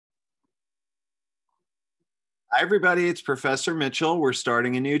Hi, everybody. It's Professor Mitchell. We're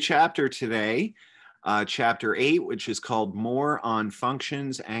starting a new chapter today, chapter 8, which is called More on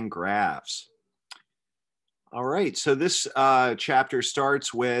Functions and Graphs. All right, so this chapter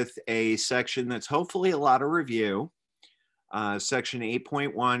starts with a section that's hopefully a lot of review. Section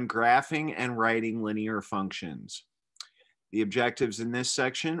 8.1, Graphing and Writing Linear Functions. The objectives in this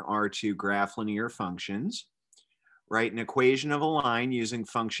section are to graph linear functions, write an equation of a line using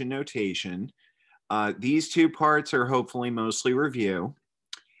function notation. These two parts are hopefully mostly review.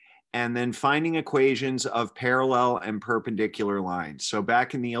 And then finding equations of parallel and perpendicular lines. So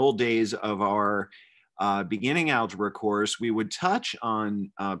back in the old days of our beginning algebra course, we would touch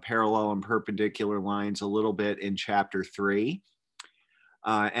on parallel and perpendicular lines a little bit in chapter 3,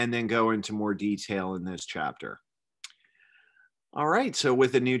 and then go into more detail in this chapter. All right, so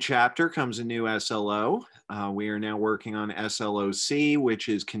with a new chapter comes a new SLO. We are now working on SLOC, which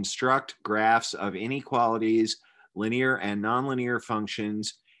is construct graphs of inequalities, linear and nonlinear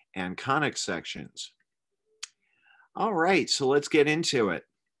functions, and conic sections. All right, so let's get into it.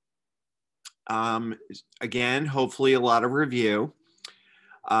 Again, hopefully a lot of review.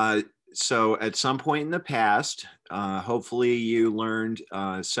 So at some point in the past, hopefully you learned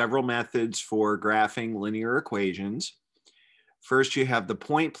several methods for graphing linear equations. First, you have the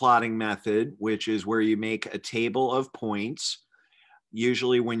point plotting method, which is where you make a table of points.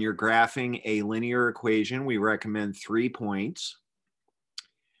 Usually when you're graphing a linear equation, we recommend 3 points.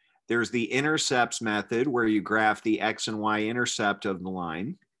 There's the intercepts method, where you graph the x and y intercept of the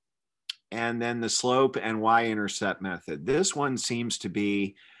line. And then the slope and y-intercept method. This one seems to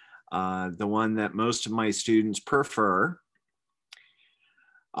be the one that most of my students prefer.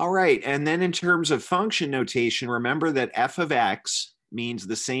 All right, and then in terms of function notation, remember that f of x means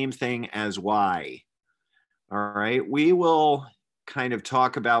the same thing as y. All right, we will kind of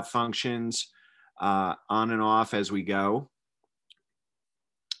talk about functions on and off as we go.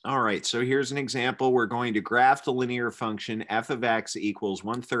 All right, so here's an example. We're going to graph the linear function f of x equals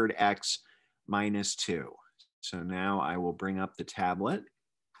 1/3 x minus 2. So now I will bring up the tablet.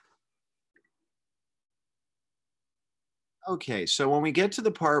 Okay, so when we get to the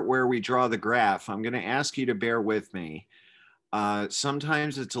part where we draw the graph, I'm going to ask you to bear with me.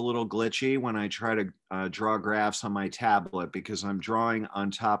 Sometimes it's a little glitchy when I try to draw graphs on my tablet because I'm drawing on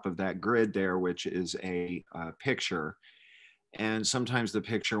top of that grid there, which is a picture. And sometimes the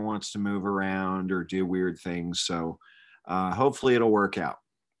picture wants to move around or do weird things. So hopefully it'll work out.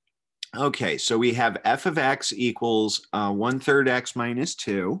 Okay, so we have f of x equals 1/3 x minus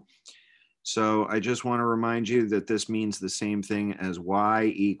 2. So I just want to remind you that this means the same thing as y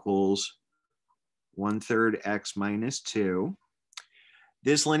equals 1/3 x minus 2.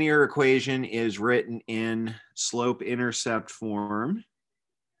 This linear equation is written in slope-intercept form,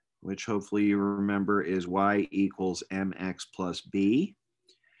 which hopefully you remember is y equals mx plus b.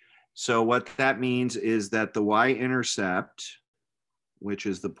 So what that means is that the y-intercept, which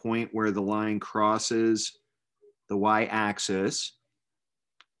is the point where the line crosses the y-axis,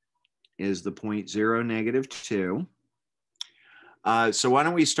 is the point 0, -2. So why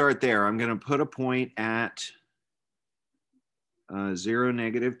don't we start there? I'm going to put a point at 0,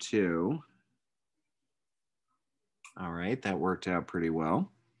 -2. All right, that worked out pretty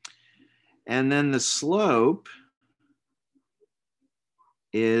well. And then the slope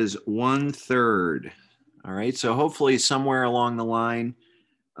is 1/3. All right, so hopefully somewhere along the line,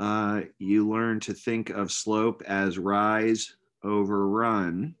 you learn to think of slope as rise over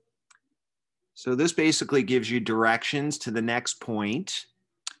run. So this basically gives you directions to the next point.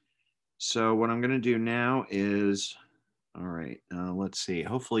 So what I'm going to do now is, all right, let's see.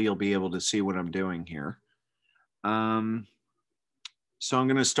 Hopefully you'll be able to see what I'm doing here. So I'm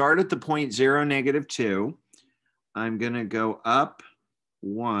going to start at the point 0, -2. I'm going to go up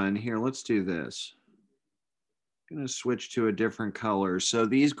 1. Here, let's do this. I'm going to switch to a different color. So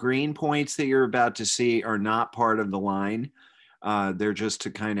these green points that you're about to see are not part of the line. They're just to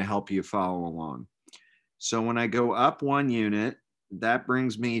kind of help you follow along. So when I go up 1 unit, that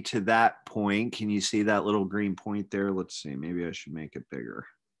brings me to that point. Can you see that little green point there? Let's see, maybe I should make it bigger.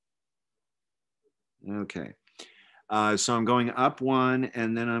 Okay, so I'm going up 1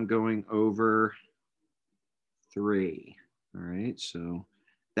 and then I'm going over 3. All right, so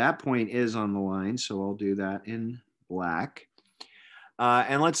that point is on the line, so I'll do that in black.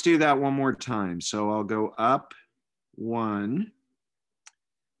 And let's do that one more time. So I'll go up 1,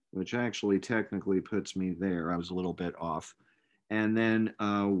 which actually technically puts me there. I was a little bit off. And then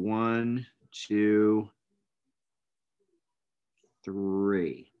 1, 2,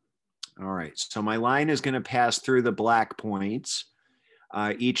 3. All right, so my line is going to pass through the black points.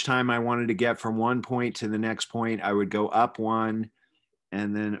 Each time I wanted to get from one point to the next point, I would go up 1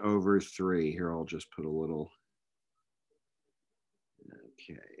 and then over 3. Here, I'll just put a little,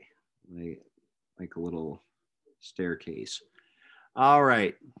 okay, like a little staircase. All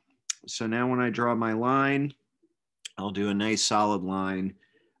right, so now when I draw my line, I'll do a nice solid line.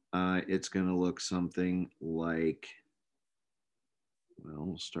 It's gonna look something like, well,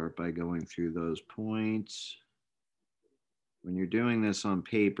 we'll start by going through those points. When you're doing this on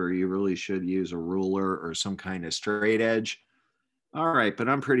paper, you really should use a ruler or some kind of straight edge. All right, but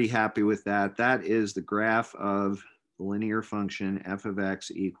I'm pretty happy with that. That is the graph of the linear function f of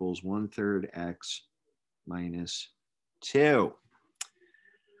x equals 1/3 x minus 2.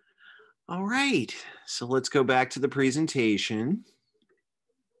 All right, so let's go back to the presentation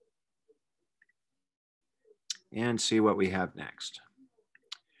and see what we have next.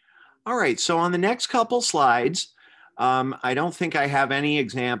 All right, so on the next couple slides, I don't think I have any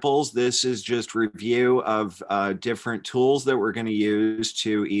examples. This is just review of different tools that we're going to use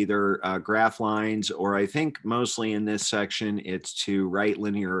to either graph lines, or I think mostly in this section, it's to write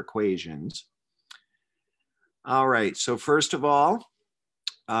linear equations. All right, so first of all,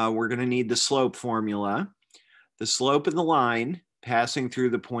 we're going to need the slope formula. The slope of the line passing through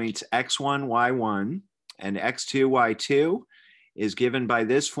the points x1, y1, and x2, y2 is given by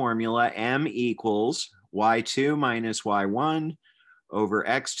this formula, m equals y2 minus y1 over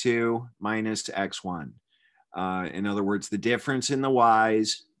x2 minus x1. In other words, the difference in the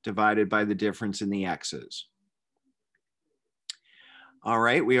y's divided by the difference in the x's. All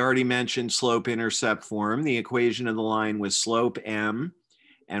right, we already mentioned slope-intercept form. The equation of the line was slope m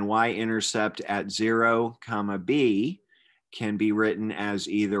and y-intercept at 0, b can be written as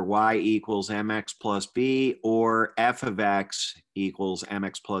either y equals mx plus b or f of x equals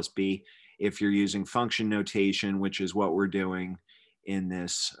mx plus b if you're using function notation, which is what we're doing in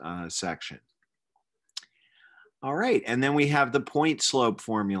this section. All right, and then we have the point slope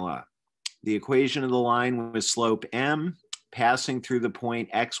formula. The equation of the line with slope m passing through the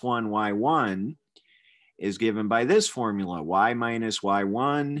point x1, y1 is given by this formula, y minus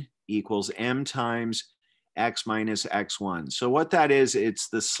y1 equals m times x minus x1. So what that is, it's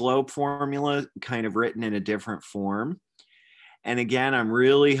the slope formula kind of written in a different form. And again, I'm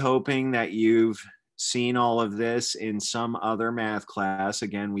really hoping that you've seen all of this in some other math class.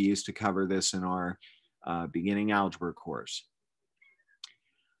 Again, we used to cover this in our beginning algebra course.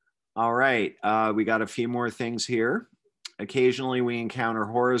 All right, we got a few more things here. Occasionally we encounter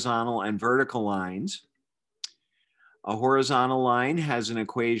horizontal and vertical lines. A horizontal line has an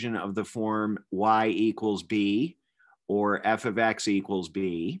equation of the form y equals b or f of x equals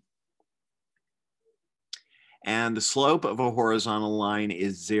b. And the slope of a horizontal line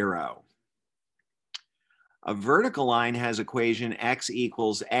is 0. A vertical line has equation x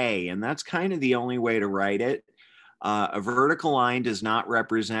equals a, and that's kind of the only way to write it. A vertical line does not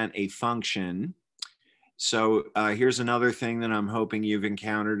represent a function. So here's another thing that I'm hoping you've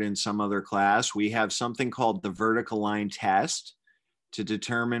encountered in some other class. We have something called the vertical line test to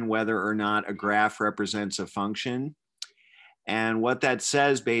determine whether or not a graph represents a function. And what that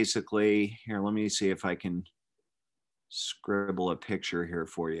says basically, here, let me see if I can scribble a picture here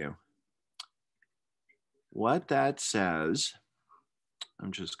for you. What that says,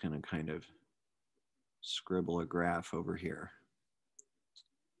 I'm just going to kind of scribble a graph over here.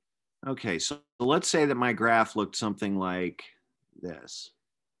 Okay, so let's say that my graph looked something like this.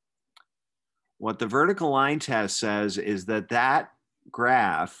 What the vertical line test says is that that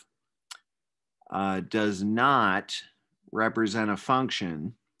graph does not represent a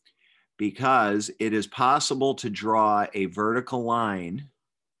function because it is possible to draw a vertical line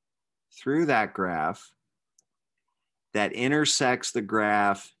through that graph that intersects the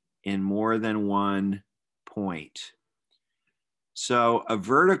graph in more than one point. So a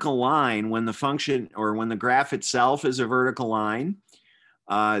vertical line, when the function or when the graph itself is a vertical line,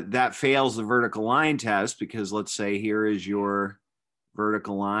 that fails the vertical line test because let's say here is your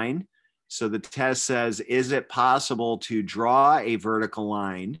vertical line. So the test says, is it possible to draw a vertical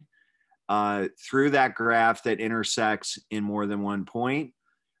line through that graph that intersects in more than one point?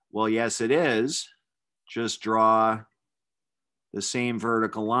 Well, yes, it is. Just draw the same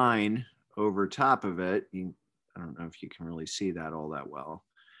vertical line over top of it. I don't know if you can really see that all that well.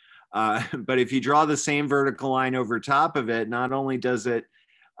 But if you draw the same vertical line over top of it, not only does it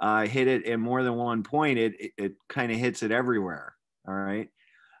hit it in more than one point, it kind of hits it everywhere, all right?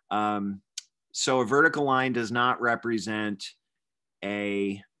 So a vertical line does not represent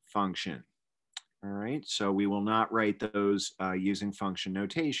a function, all right? So we will not write those using function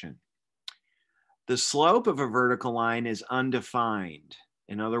notation. The slope of a vertical line is undefined.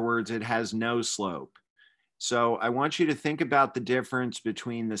 In other words, it has no slope. So I want you to think about the difference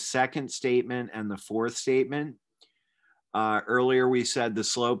between the second statement and the fourth statement. Earlier we said the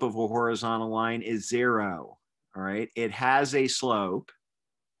slope of a horizontal line is 0. All right, it has a slope,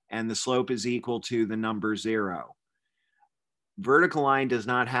 and the slope is equal to the number 0. Vertical line does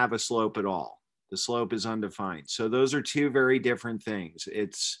not have a slope at all. The slope is undefined. So those are two very different things.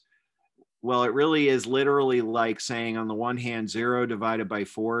 Well, it really is literally like saying on the one hand, 0 divided by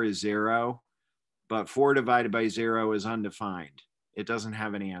 4 is 0, but 4 divided by 0 is undefined. It doesn't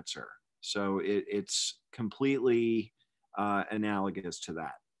have an answer. So it's completely analogous to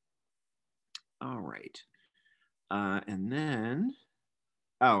that. All right. And then,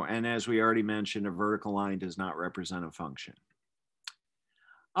 and as we already mentioned, a vertical line does not represent a function.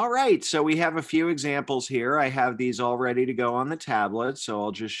 All right, so we have a few examples here. I have these all ready to go on the tablet, so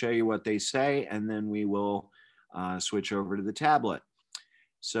I'll just show you what they say, and then we will switch over to the tablet.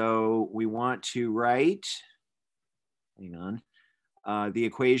 So we want to write, hang on, the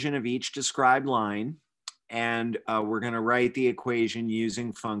equation of each described line, and we're going to write the equation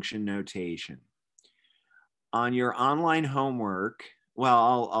using function notation. On your online homework,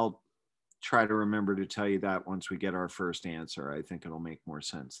 well, I'll try to remember to tell you that once we get our first answer. I think it'll make more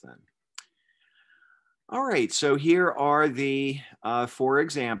sense then. All right, so here are the 4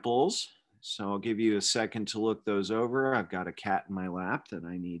 examples. So I'll give you a second to look those over. I've got a cat in my lap that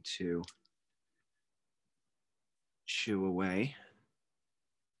I need to shoo away.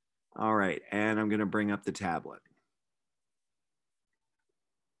 All right, and I'm going to bring up the tablet.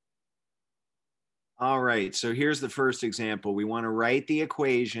 All right, so here's the first example. We want to write the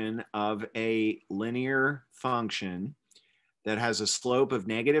equation of a linear function that has a slope of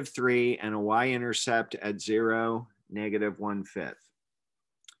 -3 and a y-intercept at 0, -1/5.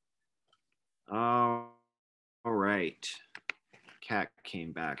 All right, cat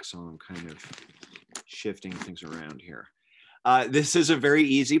came back, so I'm kind of shifting things around here. This is a very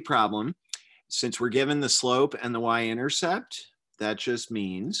easy problem. Since we're given the slope and the y-intercept, that just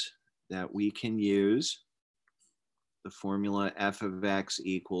means that we can use the formula f of x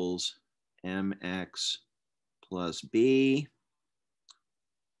equals mx plus b.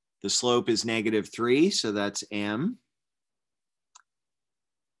 The slope is -3, so that's m.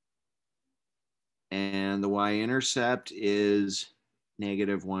 And the y-intercept is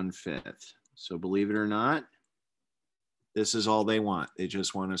 -1/5. So believe it or not, this is all they want. They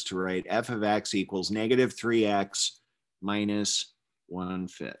just want us to write f of x equals -3x minus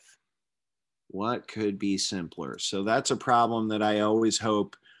 1/5. What could be simpler? So that's a problem that I always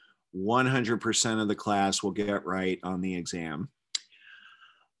hope 100% of the class will get right on the exam.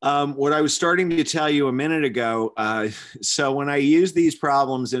 What I was starting to tell you a minute ago, so when I use these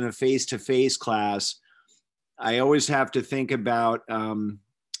problems in a face-to-face class, I always have to think about,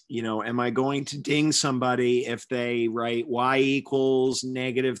 you know, am I going to ding somebody if they write y equals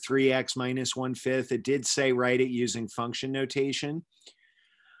 -3x minus 1/5? It did say write it using function notation.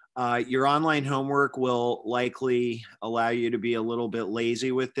 Your online homework will likely allow you to be a little bit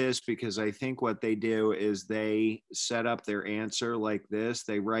lazy with this, because I think what they do is they set up their answer like this.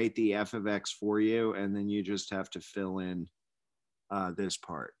 They write the f of x for you, and then you just have to fill in this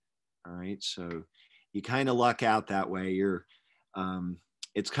part. All right, so you kind of luck out that way.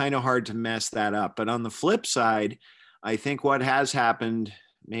 It's kind of hard to mess that up. But on the flip side, I think what has happened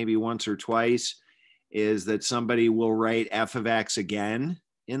maybe once or twice is that somebody will write f of x again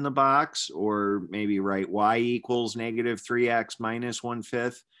in the box, or maybe write y equals -3x minus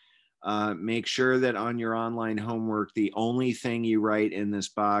 1/5. Make sure that on your online homework, the only thing you write in this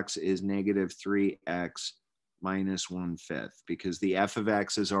box is -3x minus 1/5, because the f of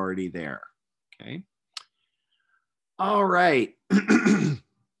x is already there. Okay. All right.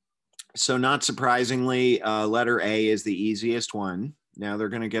 So not surprisingly, letter A is the easiest one. Now they're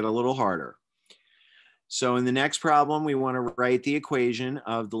going to get a little harder. So in the next problem, we want to write the equation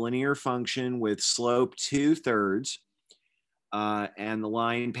of the linear function with slope 2/3, and the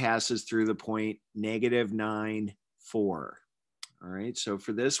line passes through the point -9, 4. All right, so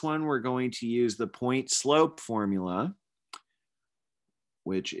for this one, we're going to use the point slope formula,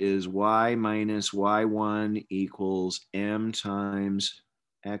 which is y minus y1 equals m times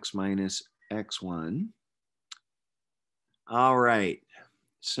x minus x1. All right,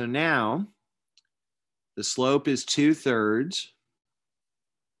 so now the slope is 2/3,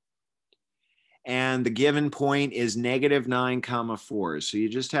 and the given point is -9, 4. So you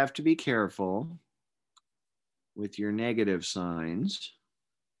just have to be careful with your negative signs.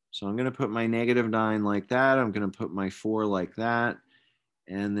 So I'm going to put my -9 like that. I'm going to put my 4 like that.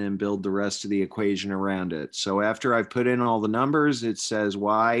 and then build the rest of the equation around it. So after I've put in all the numbers, it says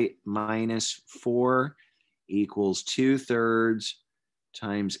y minus 4 equals 2/3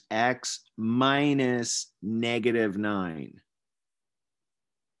 times x minus -9.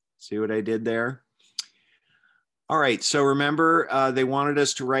 See what I did there? All right, so remember, they wanted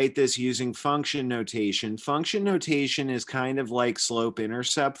us to write this using function notation. Function notation is kind of like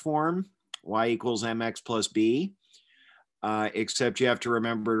slope-intercept form, y equals mx plus b, except you have to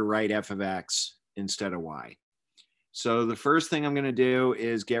remember to write f of x instead of y. So the first thing I'm going to do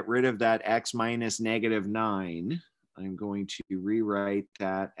is get rid of that x minus -9. I'm going to rewrite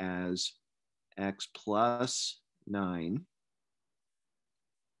that as x plus 9.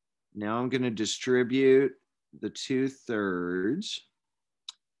 Now I'm going to distribute the 2/3,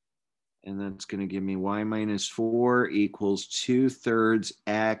 and that's going to give me y minus 4 equals 2/3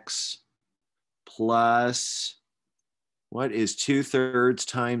 x plus, what is 2/3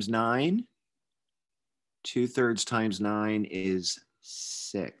 times 9? 2/3 times 9 is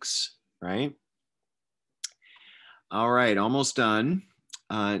 6, right? All right, almost done.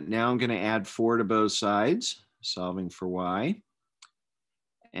 Now I'm going to add 4 to both sides, solving for y.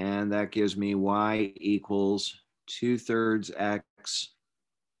 And that gives me y equals 2/3 x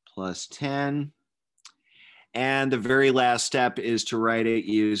plus 10. And the very last step is to write it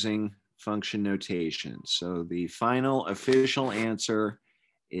using function notation. So the final official answer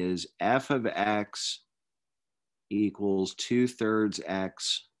is f of x equals 2/3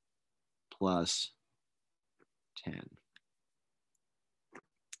 x plus 10.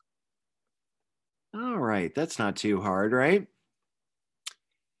 All right, that's not too hard, right?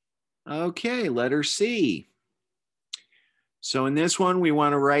 Okay, letter C. So in this one, we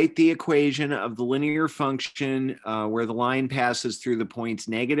want to write the equation of the linear function where the line passes through the points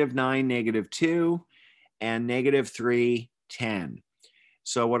 -9, -2, and -3, 10.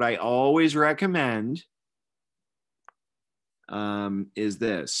 So what I always recommend is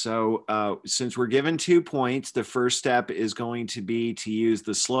this. So since we're given 2 points, the first step is going to be to use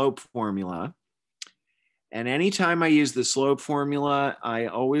the slope formula. And anytime I use the slope formula, I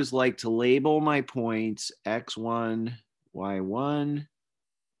always like to label my points x1, y1,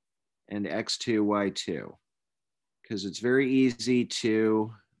 and x2, y2, because it's very easy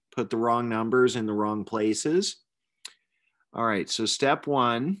to put the wrong numbers in the wrong places. All right, so step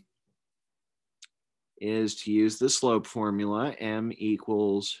 1 is to use the slope formula. M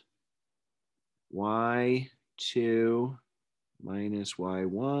equals y2 minus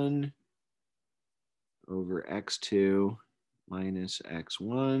y1 over x2 minus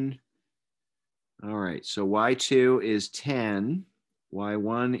x1. All right, so y2 is 10,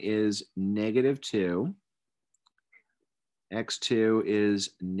 y1 is -2, x2 is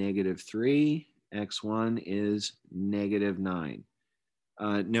 -3, x1 is -9.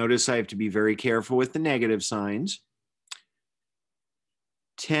 Notice I have to be very careful with the negative signs.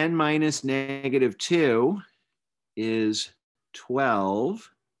 10 minus -2 is 12.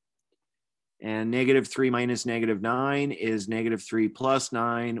 And -3 minus -9 is -3 plus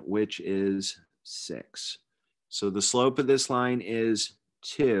 9, which is 6. So the slope of this line is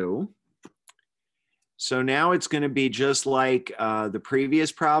 2. So now it's going to be just like the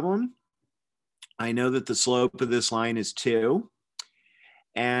previous problem. I know that the slope of this line is 2.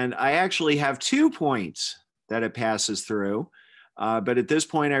 And I actually have 2 points that it passes through. But at this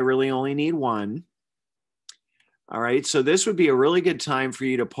point, I really only need 1. All right, so this would be a really good time for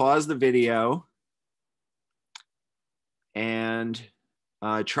you to pause the video and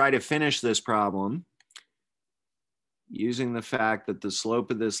try to finish this problem using the fact that the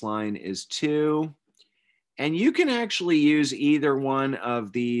slope of this line is 2. And you can actually use either one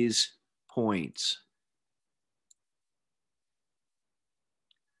of these points.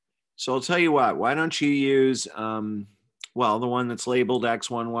 So I'll tell you what, why don't you use, well, the one that's labeled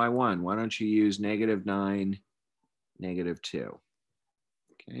x1, y1. Why don't you use -9, -2,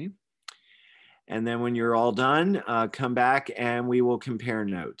 okay? And then when you're all done, come back and we will compare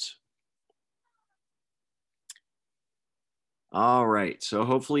notes. All right, so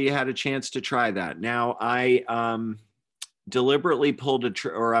hopefully you had a chance to try that. Now I deliberately pulled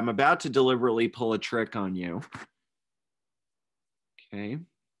I'm about to deliberately pull a trick on you. Okay,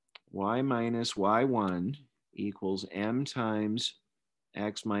 y minus y1 equals m times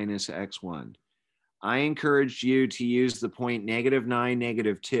x minus x1. I encouraged you to use the point -9,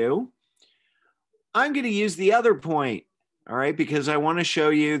 -2. I'm going to use the other point, all right, because I want to show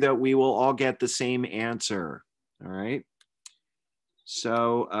you that we will all get the same answer, all right?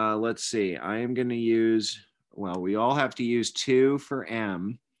 So let's see, I am going to use, well, we all have to use 2 for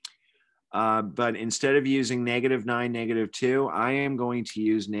m. But instead of using -9, -2, I am going to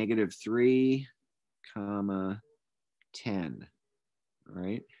use -3, 10. All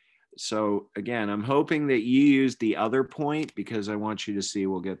right. So again, I'm hoping that you use the other point because I want you to see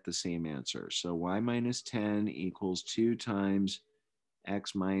we'll get the same answer. So y minus 10 equals 2 times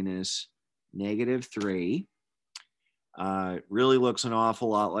x minus -3. Really looks an awful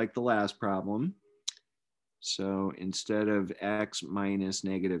lot like the last problem. So instead of x minus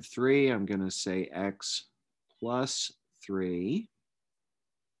 -3, I'm going to say x plus 3.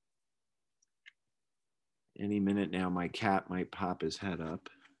 Any minute now, my cat might pop his head up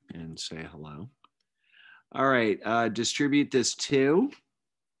and say hello. All right, distribute this 2.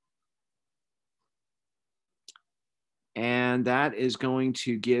 And that is going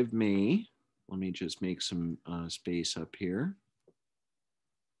to give me, let me just make some space up here.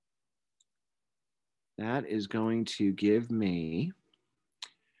 That is going to give me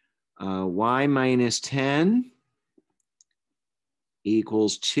y minus 10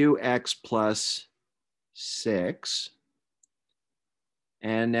 equals 2x plus 6.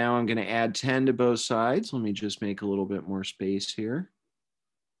 And now I'm going to add 10 to both sides. Let me just make a little bit more space here.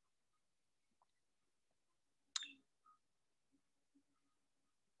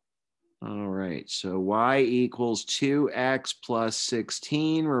 All right, so y equals 2x plus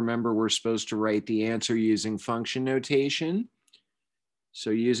 16. Remember, we're supposed to write the answer using function notation. So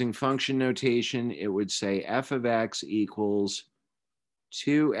using function notation, it would say f of x equals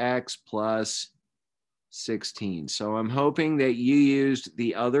 2x plus 16. So I'm hoping that you used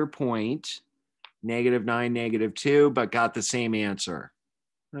the other point, -9, -2, but got the same answer.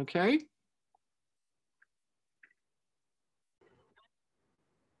 Okay?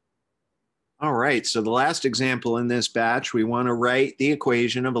 All right, so the last example in this batch, we want to write the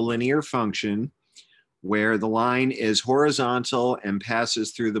equation of a linear function where the line is horizontal and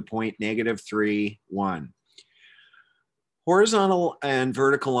passes through the point -3, 1. Horizontal and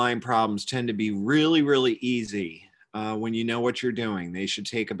vertical line problems tend to be really, really easy when you know what you're doing. They should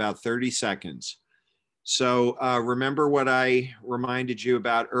take about 30 seconds. So remember what I reminded you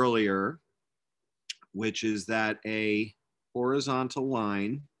about earlier, which is that a horizontal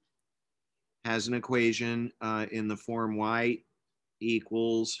line has an equation in the form y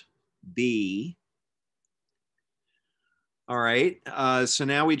equals b. All right, so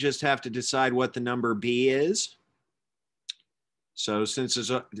now we just have to decide what the number b is. So since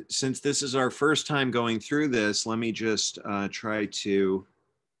this is our first time going through this, let me just try to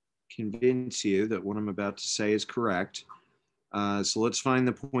convince you that what I'm about to say is correct. So let's find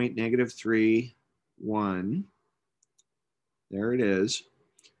the point -3, 1. There it is.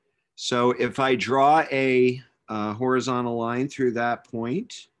 So if I draw a horizontal line through that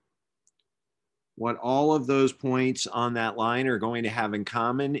point, what all of those points on that line are going to have in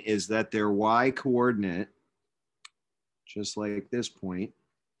common is that their y coordinate, just like this point,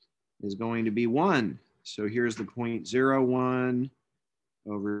 is going to be 1. So here's the point 0, 1.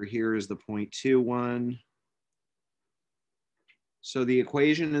 Over here is the point 2, 1. So the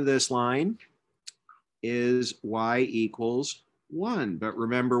equation of this line is y equals 1. But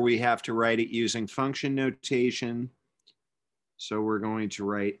remember, we have to write it using function notation. So we're going to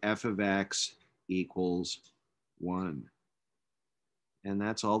write f of x equals 1. And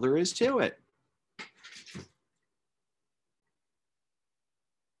that's all there is to it.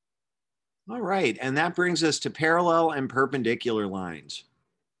 All right, and that brings us to parallel and perpendicular lines.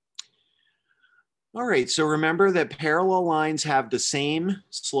 All right, so remember that parallel lines have the same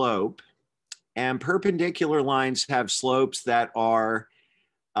slope and perpendicular lines have slopes that are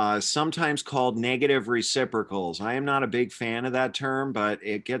sometimes called negative reciprocals. I am not a big fan of that term, but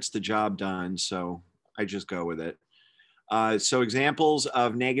it gets the job done, so I just go with it. So examples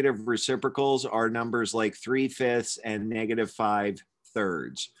of negative reciprocals are numbers like 3/5 and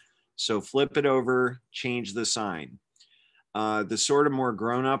 -5/3. So flip it over, change the sign. The sort of more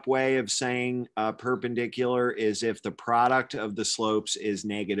grown-up way of saying perpendicular is if the product of the slopes is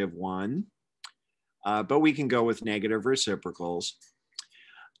 -1. But we can go with negative reciprocals.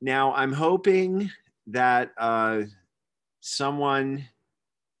 Now, I'm hoping that someone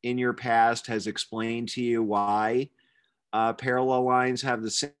in your past has explained to you why parallel lines have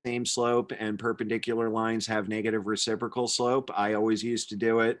the same slope and perpendicular lines have negative reciprocal slope. I always used to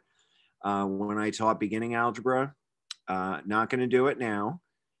do it when I taught beginning algebra. Not going to do it now.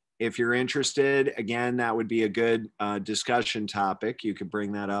 If you're interested, again, that would be a good discussion topic. You could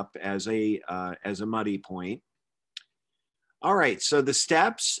bring that up as a muddy point. All right, so the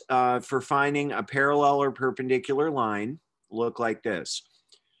steps for finding a parallel or perpendicular line look like this.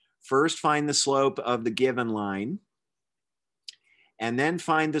 First, find the slope of the given line. and then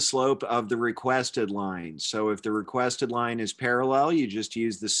find the slope of the requested line. So if the requested line is parallel, you just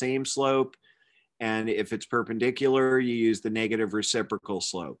use the same slope. And if it's perpendicular, you use the negative reciprocal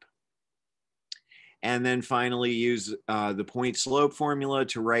slope. And then finally use the point slope formula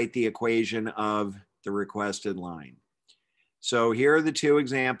to write the equation of the requested line. So here are the two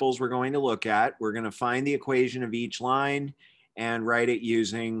examples we're going to look at. We're going to find the equation of each line and write it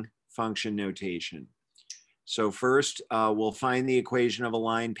using function notation. So first, we'll find the equation of a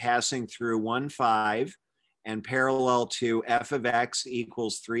line passing through 1, 5 and parallel to f of x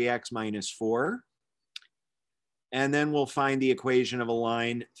equals 3x minus 4. And then we'll find the equation of a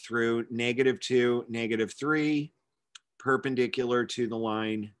line through -2, -3, perpendicular to the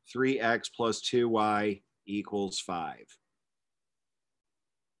line 3x plus 2y equals 5.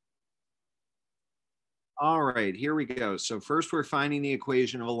 All right, here we go. So first we're finding the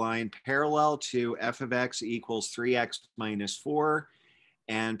equation of a line parallel to f of x equals 3x minus 4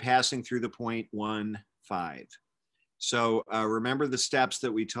 and passing through the point 1, 5. So remember the steps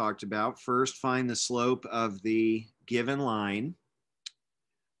that we talked about. First, find the slope of the given line.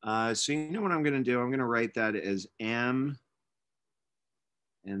 So you know what I'm going to do? I'm going to write that as m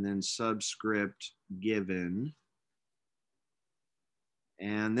and then subscript given.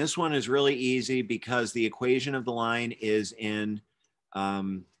 And this one is really easy because the equation of the line is in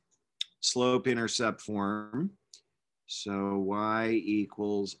slope-intercept form. So y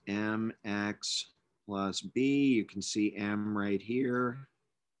equals mx plus b. You can see m right here.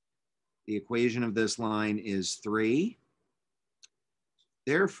 The equation of this line is 3.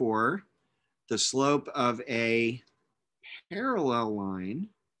 Therefore, the slope of a parallel line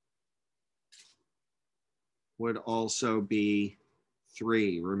would also be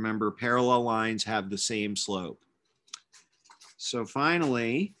 3. Remember, parallel lines have the same slope. So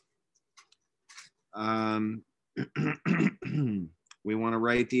finally, we want to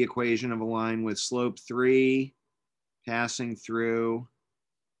write the equation of a line with slope 3 passing through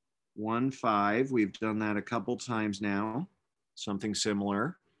 1, 5. We've done that a couple times now, something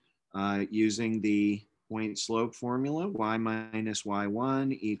similar, using the point slope formula. Y minus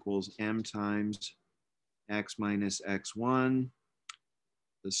y1 equals m times x minus x1.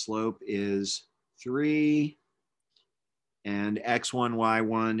 The slope is 3, and x1,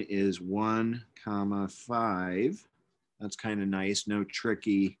 y1 is 1, 5. That's kind of nice, no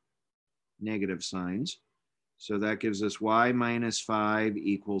tricky negative signs. So that gives us y minus 5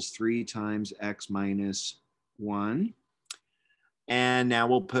 equals 3 times x minus 1. And now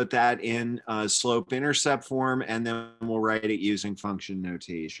we'll put that in slope-intercept form, and then we'll write it using function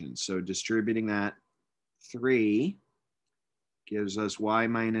notation. So distributing that 3 gives us y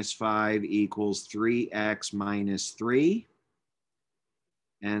minus 5 equals 3x minus 3.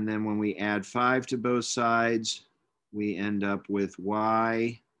 And then when we add 5 to both sides, we end up with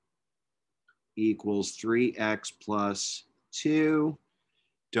y equals 3x plus 2.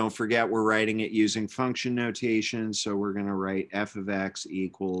 Don't forget we're writing it using function notation. So we're going to write f of x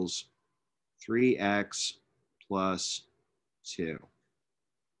equals 3x plus 2.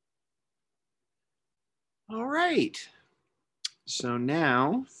 All right. So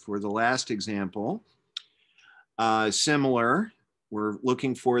now for the last example, similar, we're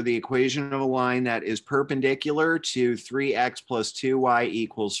looking for the equation of a line that is perpendicular to 3x plus 2y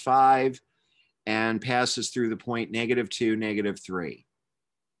equals 5 and passes through the point -2, -3.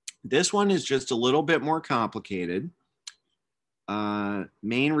 This one is just a little bit more complicated.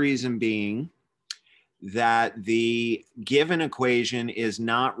 Main reason being that the given equation is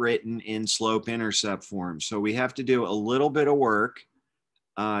not written in slope-intercept form. So we have to do a little bit of work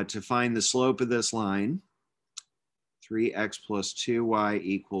to find the slope of this line. 3x plus 2y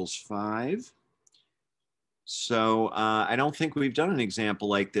equals 5. So I don't think we've done an example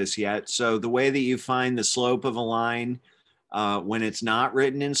like this yet. So the way that you find the slope of a line when it's not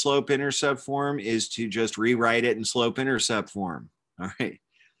written in slope-intercept form is to just rewrite it in slope-intercept form. All right.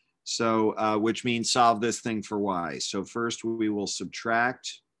 So which means solve this thing for y. So first we will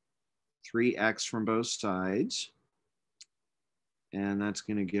subtract 3x from both sides. And that's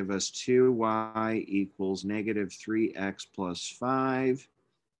going to give us 2y equals -3x plus 5.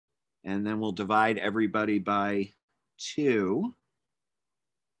 And then we'll divide everybody by 2,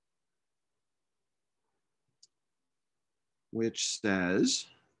 which says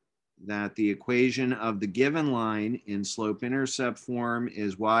that the equation of the given line in slope-intercept form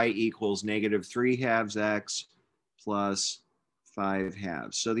is y equals -3/2 x plus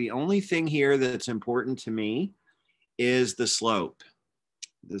 5/2. So the only thing here that's important to me is the slope.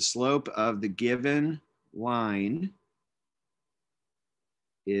 The slope of the given line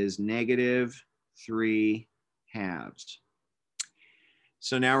is -3/2.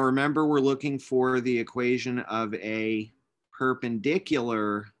 So now remember, we're looking for the equation of a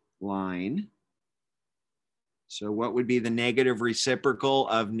perpendicular line. So what would be the negative reciprocal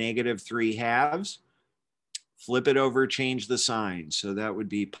of -3/2? Flip it over, change the sign. So that would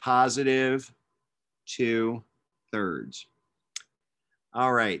be +2/3.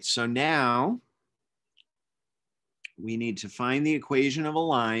 All right, so now we need to find the equation of a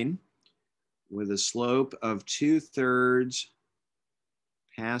line with a slope of 2/3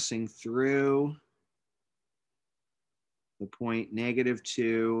 passing through the point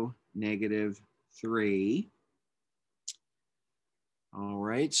 -2, -3. All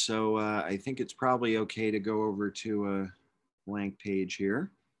right, so I think it's probably okay to go over to a blank page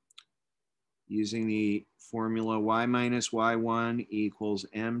here. Using the formula y minus y1 equals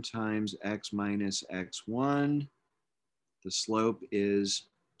m times x minus x1. The slope is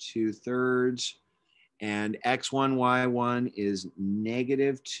 2/3. And x1, y1 is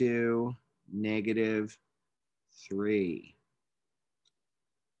 -2, -3.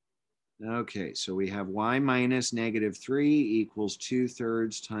 Okay, so we have y minus -3 equals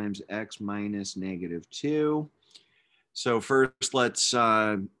 2/3 times x minus -2. So first, let's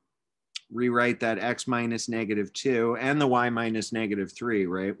rewrite that x minus -2 and the y minus -3,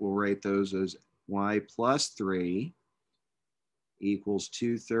 right? We'll write those as y plus 3 equals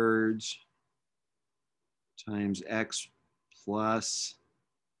 2/3 times x plus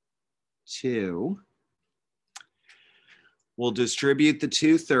 2. We'll distribute the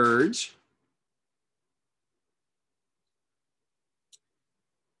 2/3,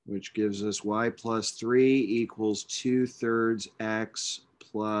 which gives us y plus 3 equals 2/3 x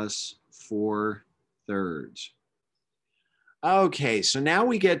plus 4/3. Okay, so now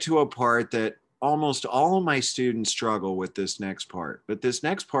we get to a part that almost all of my students struggle with, this next part. But this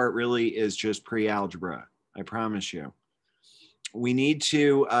next part really is just pre-algebra, I promise you. We need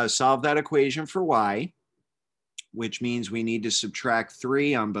to solve that equation for y, which means we need to subtract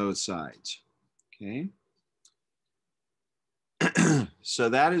 3 on both sides, okay? So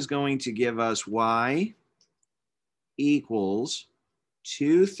that is going to give us y equals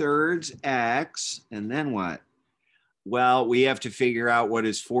 2/3 x, and then what? Well, we have to figure out what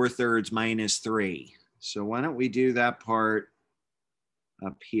is 4/3 minus 3. So why don't we do that part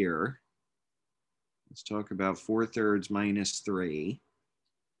up here? Let's talk about 4/3 minus 3.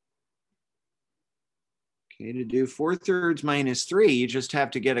 Okay, to do 4/3 minus 3, you just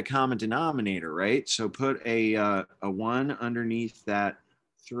have to get a common denominator, right? So put a 1 underneath that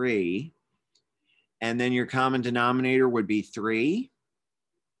 3, and then your common denominator would be 3.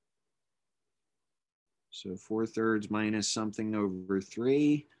 So 4/3 minus something over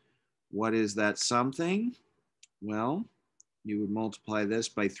 3. What is that something? Well, you would multiply this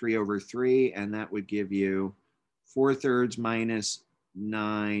by 3/3, and that would give you 4/3 minus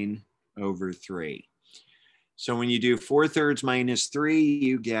 9/3. So when you do 4/3 minus 3,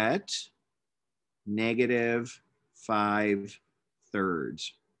 you get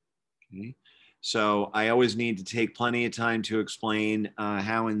 -5/3. Okay. So I always need to take plenty of time to explain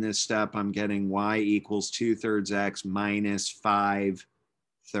how in this step I'm getting y equals 2/3 x minus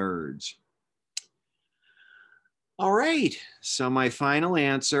 5/3. All right, so my final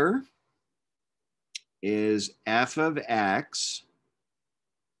answer is f of x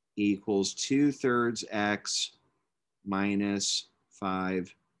equals 2/3 x minus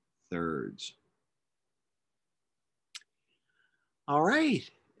 5/3. All right,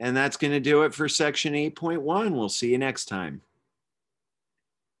 and that's going to do it for section 8.1. We'll see you next time.